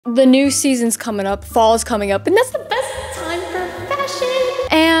The new season's coming up, fall's coming up, and that's the best time for fashion.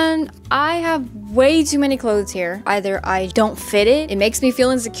 And I have way too many clothes here. Either I don't fit it makes me feel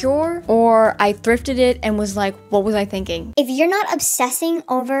insecure, or I thrifted it and was like, what was I thinking? If you're not obsessing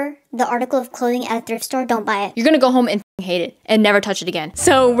over the article of clothing at a thrift store, don't buy it. You're gonna go home and hate it and never touch it again.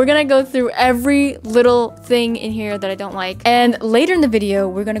 So we're gonna go through every little thing in here that I don't like. And later in the video,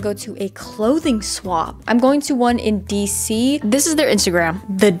 we're gonna go to a clothing swap. I'm going to one in DC. This is their Instagram.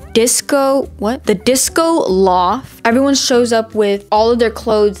 The Disco Loft. Everyone shows up with all of their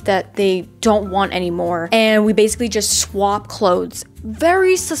clothes that they don't want anymore. And we basically just swap clothes.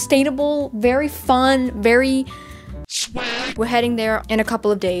 Very sustainable, very fun, very... We're heading there in a couple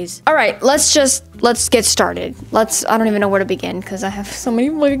of days. All right, let's get started. I don't even know where to begin because I have so many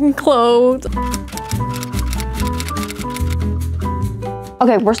fucking clothes.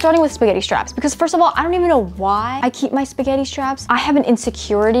 Okay, we're starting with spaghetti straps because first of all, I don't even know why I keep my spaghetti straps. I have an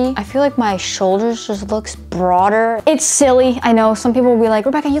insecurity. I feel like my shoulders just looks broader. It's silly, I know. Some people will be like,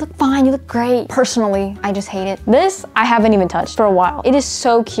 Rebecca, you look fine, you look great. Personally, I just hate it. This, I haven't even touched for a while. It is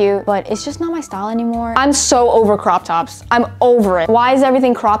so cute, but it's just not my style anymore. I'm so over crop tops. I'm over it. Why is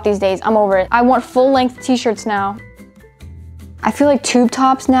everything cropped these days? I'm over it. I want full-length t-shirts now. I feel like tube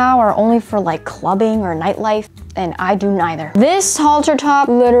tops now are only for like clubbing or nightlife, and I do neither. This halter top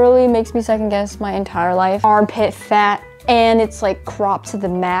literally makes me second guess my entire life. Armpit fat, and it's like cropped to the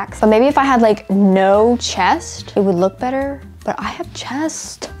max. But maybe if I had like no chest, it would look better. But I have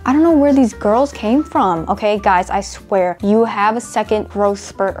chest. I don't know where these girls came from. Okay, guys, I swear, you have a second growth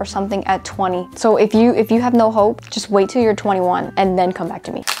spurt or something at 20. So if you have no hope, just wait till you're 21 and then come back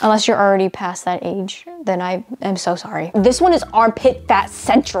to me. Unless you're already past that age, then I am so sorry. This one is armpit fat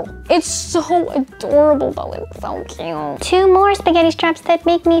central. It's so adorable though, it's so cute. 2 more spaghetti straps that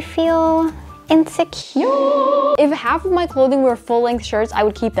make me feel insecure. If half of my clothing were full-length shirts, I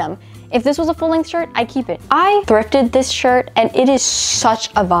would keep them. If this was a full-length shirt, I'd keep it. I thrifted this shirt and it is such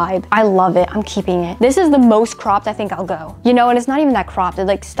a vibe. I love it, I'm keeping it. This is the most cropped I think I'll go. You know, and it's not even that cropped. It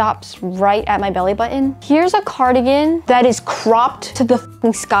like stops right at my belly button. Here's a cardigan that is cropped to the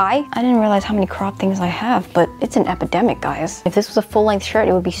fucking sky. I didn't realize how many cropped things I have, but it's an epidemic, guys. If this was a full-length shirt,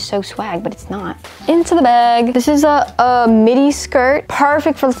 it would be so swag, but it's not. Into the bag. This is a midi skirt.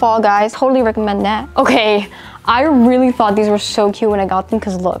 Perfect for the fall, guys. Totally recommend that. Okay. I really thought these were so cute when I got them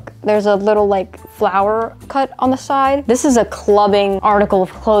because look, there's a little like flower cut on the side. This is a clubbing article of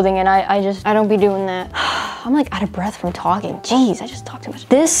clothing and I don't be doing that. I'm like out of breath from talking. Jeez, I just talk too much.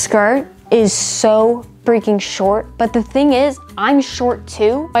 This skirt is so freaking short, but the thing is, I'm short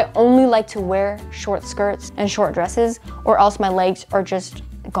too. I only like to wear short skirts and short dresses or else my legs are just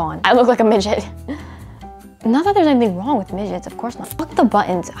gone. I look like a midget. Not that there's anything wrong with midgets, of course not. Fuck the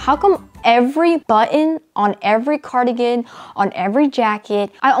buttons. How come every button on every cardigan, on every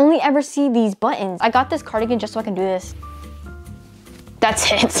jacket, I only ever see these buttons? I got this cardigan just so I can do this.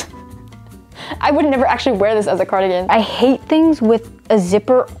 That's it. I would never actually wear this as a cardigan. I hate things with a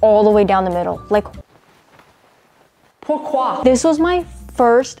zipper all the way down the middle. Like, pourquoi? This was my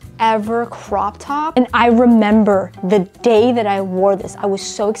first ever crop top and I remember the day that I wore this. I was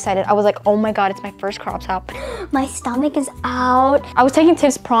so excited. I was like, oh my god, it's my first crop top. My stomach is out. I was taking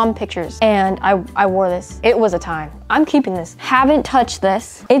Tiff's prom pictures and I wore this. It was a time. I'm keeping this. Haven't touched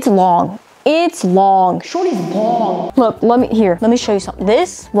this. It's long. It's long. Shorty's long. Look, let me show you something.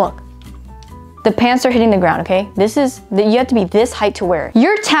 This, look. The pants are hitting the ground, okay? You have to be this height to wear it.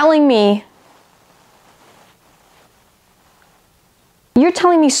 You're telling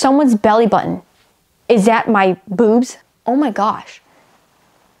me someone's belly button is at my boobs? Oh my gosh.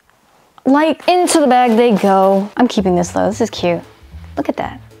 Like, into the bag they go. I'm keeping this though, this is cute. Look at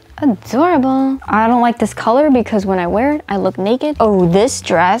that. Adorable. I don't like this color because when I wear it, I look naked. Oh, this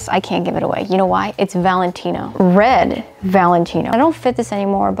dress, I can't give it away. You know why? It's Valentino. Red Valentino. I don't fit this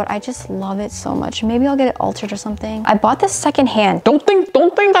anymore, but I just love it so much. Maybe I'll get it altered or something. I bought this secondhand. Don't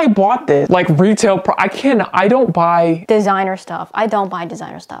think I bought this. Like retail, I don't buy designer stuff. I don't buy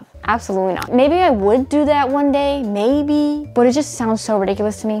designer stuff. Absolutely not. Maybe I would do that one day, maybe, but it just sounds so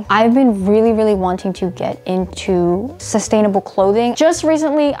ridiculous to me. I've been really wanting to get into sustainable clothing. Just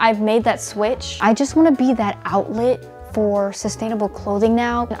recently, I've made that switch. I just want to be that outlet for sustainable clothing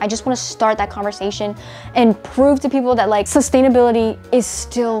now. I just want to start that conversation and prove to people that like sustainability is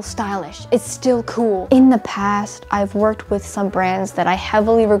still stylish. It's still cool. In the past, I've worked with some brands that I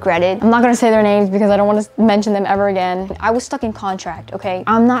heavily regretted. I'm not gonna say their names because I don't want to mention them ever again. I was stuck in contract, okay?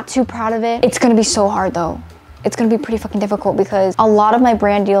 I'm not too proud of it. It's gonna be so hard though. It's gonna be pretty fucking difficult because a lot of my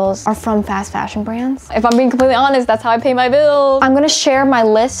brand deals are from fast fashion brands. If I'm being completely honest, that's how I pay my bills. I'm gonna share my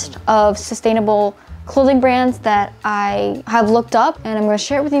list of sustainable clothing brands that I have looked up, and I'm gonna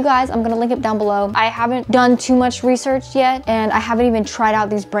share it with you guys. I'm gonna link it down below. I haven't done too much research yet, and I haven't even tried out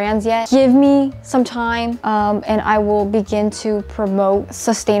these brands yet. Give me some time, and I will begin to promote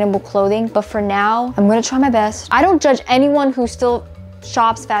sustainable clothing. But for now, I'm gonna try my best. I don't judge anyone who still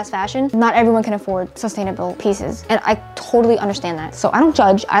shops fast fashion. Not everyone can afford sustainable pieces, and I totally understand that. So I don't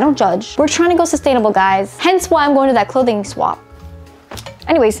judge. We're trying to go sustainable, guys. Hence why I'm going to that clothing swap.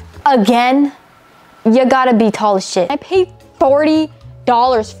 Anyways, again, you gotta be tall as shit. I paid $40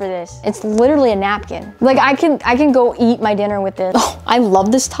 for this. It's literally a napkin. Like I can go eat my dinner with this. Oh, I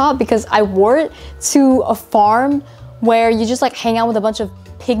love this top because I wore it to a farm where you just like hang out with a bunch of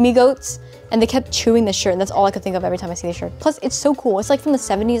pygmy goats, and they kept chewing the shirt, and that's all I could think of every time I see the shirt. Plus, it's so cool. It's like from the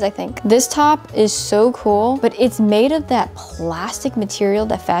 70s, I think. This top is so cool, but it's made of that plastic material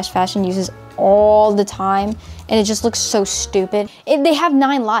that fast fashion uses all the time, and it just looks so stupid. They have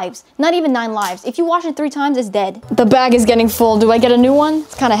 9 lives, not even 9 lives. If you wash it 3 times, it's dead. The bag is getting full. Do I get a new one?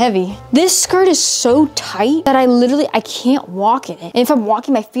 It's kind of heavy. This skirt is so tight that I can't walk in it. And if I'm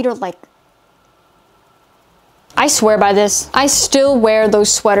walking, my feet are like, I swear by this. I still wear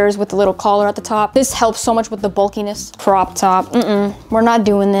those sweaters with the little collar at the top. This helps so much with the bulkiness. Crop top, we're not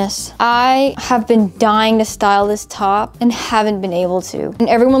doing this. I have been dying to style this top and haven't been able to. And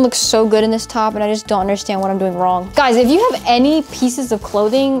everyone looks so good in this top, and I just don't understand what I'm doing wrong. Guys, if you have any pieces of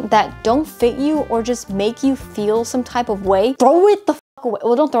clothing that don't fit you or just make you feel some type of way, throw it the fuck away.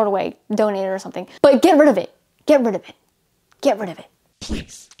 Well, don't throw it away, donate it or something. But get rid of it. Get rid of it. Get rid of it.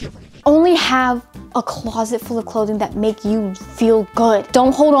 Please, get rid of it. Only have a closet full of clothing that make you feel good.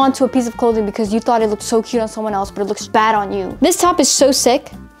 Don't hold on to a piece of clothing because you thought it looked so cute on someone else, but it looks bad on you. This top is so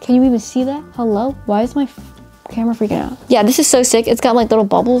sick. Can you even see that? Hello? Why is my camera freaking out? Yeah, this is so sick. It's got like little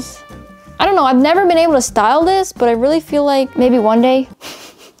bubbles. I don't know. I've never been able to style this, but I really feel like maybe one day.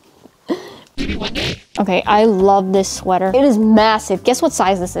 Maybe one day. Okay, I love this sweater. It is massive. Guess what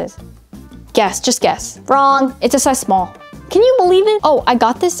size this is? Guess, just guess. Wrong. It's a size small. Can you believe it? Oh, I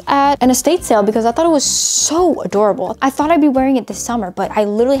got this at an estate sale because I thought it was so adorable. I thought I'd be wearing it this summer, but I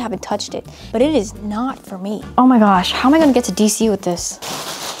literally haven't touched it. But it is not for me. Oh my gosh, how am I gonna get to DC with this?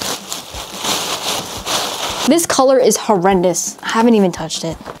 This color is horrendous. I haven't even touched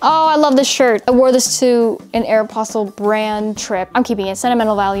it. Oh, I love this shirt. I wore this to an Aeropostale brand trip. I'm keeping it,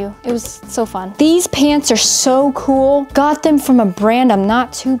 sentimental value. It was so fun. These pants are so cool. Got them from a brand I'm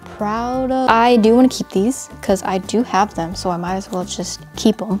not too proud of. I do want to keep these because I do have them, so I might as well just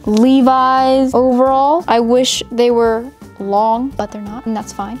keep them. Levi's overall. I wish they were long, but they're not, and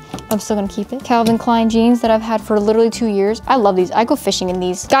that's fine. I'm still gonna keep it. Calvin Klein jeans that I've had for literally 2 years. I love these. I go fishing in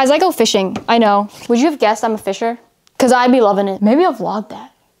these. Guys, I go fishing. I know. Would you have guessed I'm a fisher? Because I'd be loving it. Maybe I'll vlog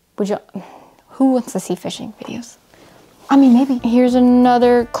that. Would you? Who wants to see fishing videos? I mean, maybe. Here's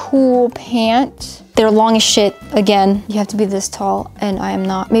another cool pant. They're long as shit. Again, you have to be this tall, and I am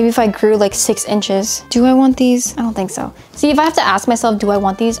not. Maybe if I grew like 6 inches. Do I want these? I don't think so. See, if I have to ask myself, do I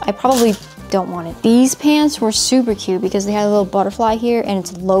want these? I probably don't want it. These pants were super cute because they had a little butterfly here and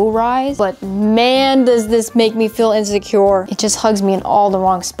it's low rise, but man, does this make me feel insecure. It just hugs me in all the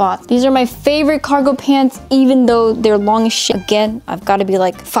wrong spots. These are my favorite cargo pants, even though they're long as shit. Again, I've got to be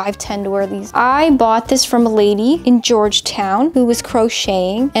like 5'10" to wear these. I bought this from a lady in Georgetown who was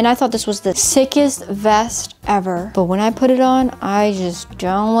crocheting, and I thought this was the sickest vest ever. But when I put it on, I just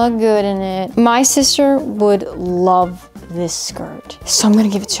don't look good in it. My sister would love this skirt, so I'm gonna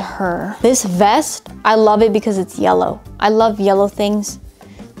give it to her. This vest, I love it because it's yellow. I love yellow things,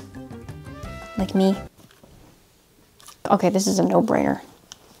 like me. Okay, this is a no-brainer.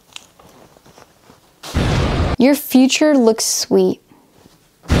 Your future looks sweet.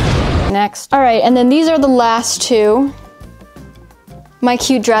 Next. All right, and then these are the last 2. My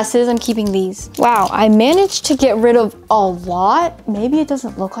cute dresses, I'm keeping these. Wow, I managed to get rid of a lot. Maybe it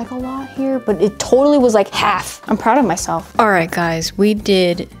doesn't look like a lot here, but it totally was like half. I'm proud of myself. All right, guys, we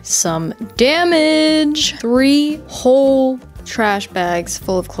did some damage. 3 whole trash bags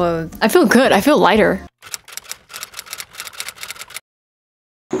full of clothes. I feel good, I feel lighter.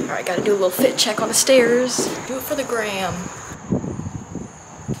 All right, gotta do a little fit check on the stairs. Do it for the gram.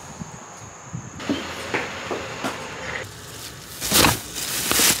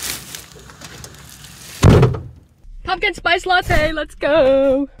 Pumpkin spice latte, let's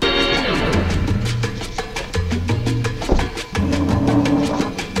go.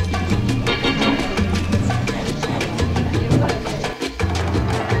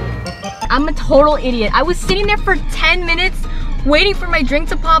 I'm a total idiot. I was sitting there for 10 minutes waiting for my drink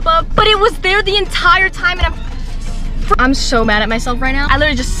to pop up, but it was there the entire time, and I'm so mad at myself right now. I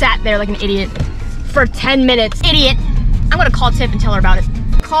literally just sat there like an idiot for 10 minutes. Idiot. I'm gonna call Tiff and tell her about it.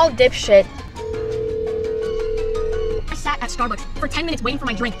 Call dipshit. Starbucks for 10 minutes waiting for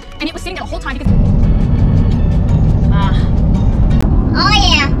my drink, and it was sitting there the whole time because...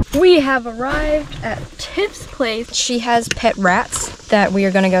 Oh yeah. We have arrived at Tiff's place. She has pet rats that we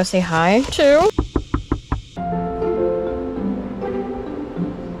are gonna go say hi to.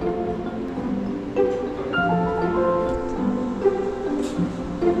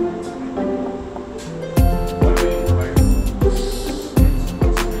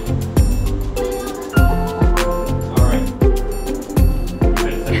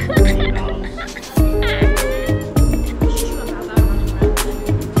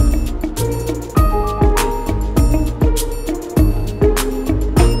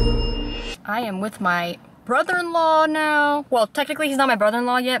 I am with my brother-in-law now. Well, technically he's not my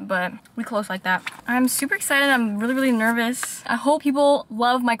brother-in-law yet, but we close like that. I'm super excited. I'm really nervous. I hope people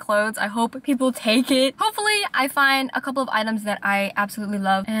love my clothes. I hope people take it. Hopefully I find a couple of items that I absolutely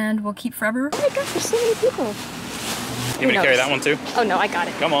love and will keep forever. Oh my gosh, there's so many people. You want me to carry that one too? Oh no, I got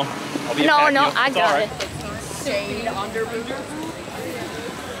it. Come on. I'll be No, I got it.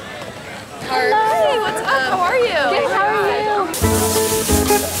 Hey, what's up? How are you? Good, how are you?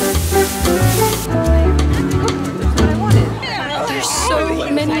 There's so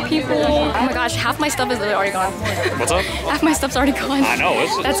many people. Oh my gosh, half my stuff is literally already gone. What's up? Half my stuff's already gone. I know.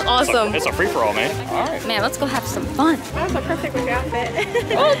 That's awesome. It's a free-for-all, man. All right. Man, let's go have some fun. That was perfect with your outfit.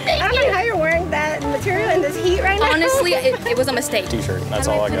 Oh, thank I don't know how you're wearing that material in this heat right now. Honestly, it was a mistake. T-shirt. That's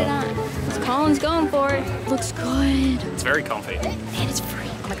all I got. Colin's going for it. Looks good. It's very comfy. And it's free.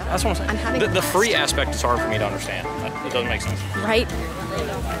 Oh my god. That's what I'm saying. I'm having the free aspect is hard for me to understand. It doesn't make sense. Right?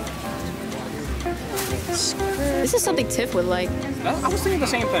 This is something Tiff would like. I was thinking the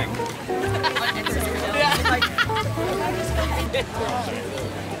same thing. It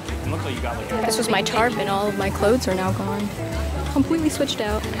looks like you got like This was my tarp and all of my clothes are now gone. Completely switched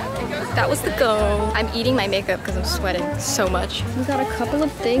out. That was the go. I'm eating my makeup because I'm sweating so much. We got a couple of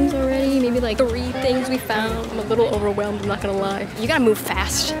things already, maybe like 3 things we found. I'm a little overwhelmed, I'm not gonna lie. You gotta move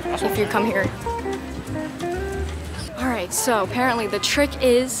fast if you come here. All right, so apparently the trick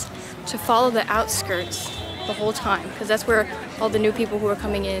is to follow the outskirts the whole time because that's where all the new people who are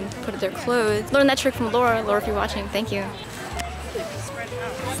coming in put their clothes. Learned that trick from Laura. Laura, if you're watching, thank you.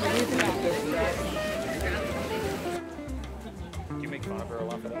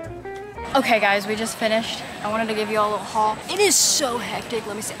 Okay guys, we just finished. I wanted to give you all a little haul. It is so hectic.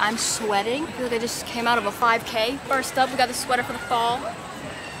 Let me see, I'm sweating. I feel like I just came out of a 5K. First up, we got the sweater for the fall.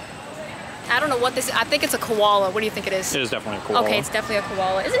 I don't know what this is. I think it's a koala. What do you think it is? It is definitely a koala. Okay, it's definitely a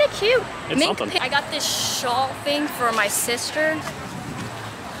koala. Isn't it cute? It's Mink something. I got this shawl thing for my sister.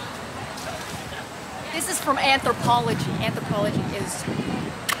 This is from Anthropology. Anthropology is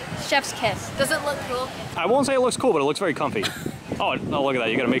chef's kiss. Does it look cool? I won't say it looks cool, but it looks very comfy. Oh, look at that.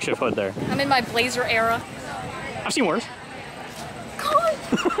 You got a makeshift hood there. I'm in my blazer era. I've seen worse. God.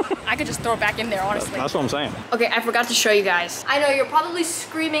 I could just throw it back in there, honestly. That's what I'm saying. Okay, I forgot to show you guys. I know you're probably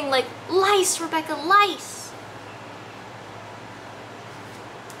screaming like, lice, Rebecca, lice.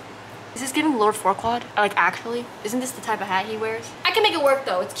 Is this giving Lord Farquaad? Like, actually? Isn't this the type of hat he wears? I can make it work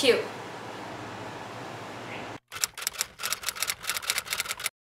though, it's cute.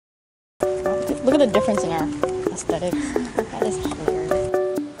 Look at the difference in our aesthetics. That is hilarious.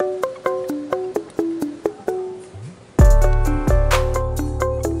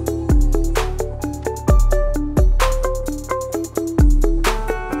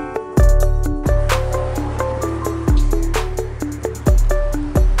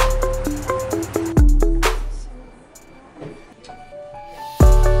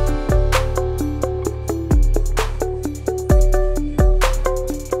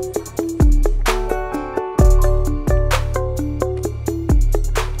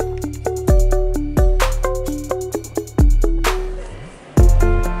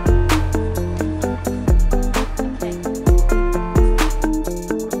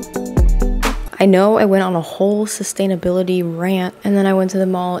 I know I went on a whole sustainability rant and then I went to the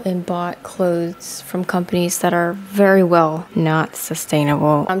mall and bought clothes from companies that are very well not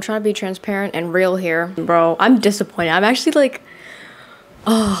sustainable. I'm trying to be transparent and real here. Bro, I'm disappointed. I'm actually like,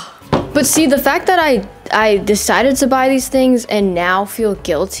 oh. But see, the fact that I decided to buy these things and now feel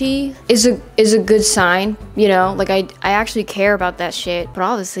guilty is a good sign, you know? Like I actually care about that shit, but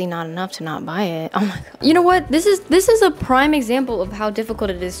obviously not enough to not buy it. Oh my god. You know what? This is a prime example of how difficult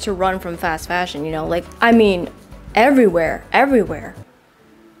it is to run from fast fashion, you know? Like, I mean, everywhere.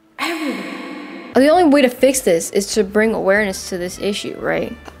 The only way to fix this is to bring awareness to this issue,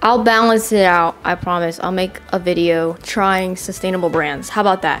 right? I'll balance it out, I promise. I'll make a video trying sustainable brands. How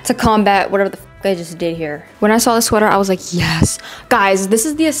about that? To combat whatever the f I just did here. When I saw the sweater, I was like, yes. Guys, this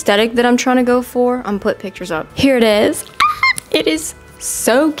is the aesthetic that I'm trying to go for. I'm gonna put pictures up. Here it is. is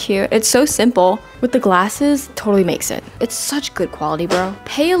so cute. It's so simple. With the glasses, totally makes it. It's such good quality, bro.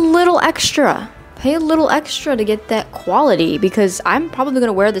 Pay a little extra. Pay a little extra to get that quality because I'm probably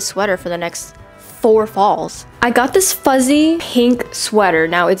gonna wear this sweater for the next 4 falls. I got this fuzzy pink sweater.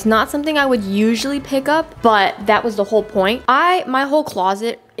 Now, it's not something I would usually pick up, but that was the whole point. My whole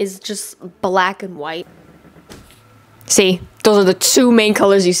closet is just black and white. See, those are the 2 main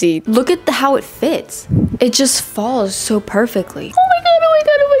colors you see. Look at how it fits. It just falls so perfectly. Oh my god, oh my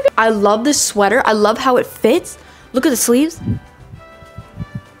god, oh my god. I love this sweater. I love how it fits. Look at the sleeves.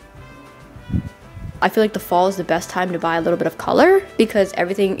 I feel like the fall is the best time to buy a little bit of color because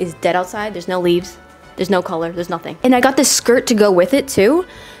everything is dead outside. There's no leaves, there's no color, there's nothing. And I got this skirt to go with it too.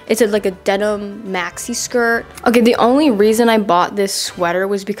 It's like a denim maxi skirt. Okay, the only reason I bought this sweater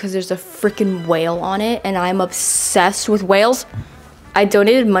was because there's a freaking whale on it and I'm obsessed with whales. I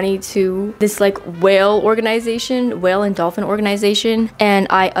donated money to this like whale organization, whale and dolphin organization, and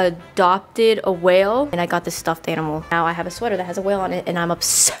I adopted a whale and I got this stuffed animal. Now I have a sweater that has a whale on it and I'm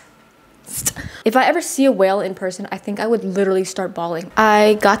obsessed. If I ever see a whale in person, I think I would literally start bawling.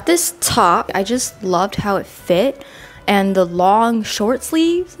 I got this top. I just loved how it fit and the long short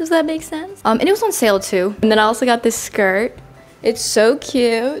sleeves, does that make sense? And it was on sale too. And then I also got this skirt. It's so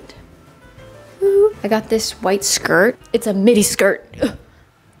cute. Ooh. I got this white skirt. It's a midi skirt.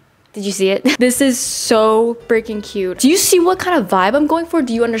 Did you see it? This is so freaking cute. Do you see what kind of vibe I'm going for?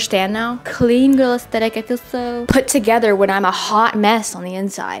 Do you understand now? Clean girl aesthetic. I feel so put together when I'm a hot mess on the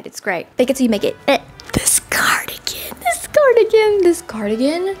inside. It's great. Fake it till you make it. This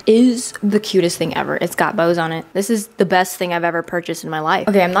cardigan is the cutest thing ever. It's got bows on it. This is the best thing I've ever purchased in my life.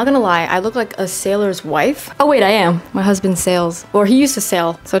 Okay, I'm not gonna lie. I look like a sailor's wife. Oh wait, I am. My husband sails. Or he used to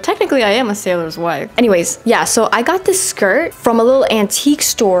sail. So technically I am a sailor's wife. Anyways, yeah, so I got this skirt from a little antique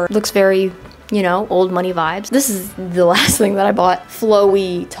store. Looks very, you know, old money vibes. This is the last thing that I bought.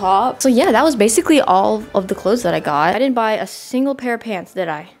 Flowy top. So yeah, that was basically all of the clothes that I got. I didn't buy a single pair of pants, did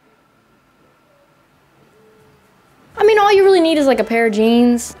I? I mean, all you really need is like a pair of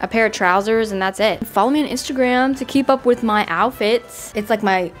jeans, a pair of trousers, and that's it. Follow me on Instagram to keep up with my outfits. It's like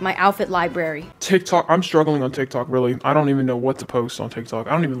my outfit library. TikTok, I'm struggling on TikTok, really. I don't even know what to post on TikTok.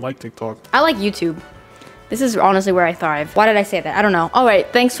 I don't even like TikTok. I like YouTube. This is honestly where I thrive. Why did I say that? I don't know. All right,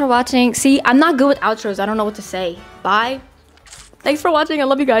 thanks for watching. See, I'm not good with outros. I don't know what to say. Bye. Thanks for watching. I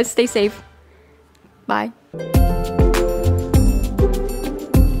love you guys. Stay safe. Bye.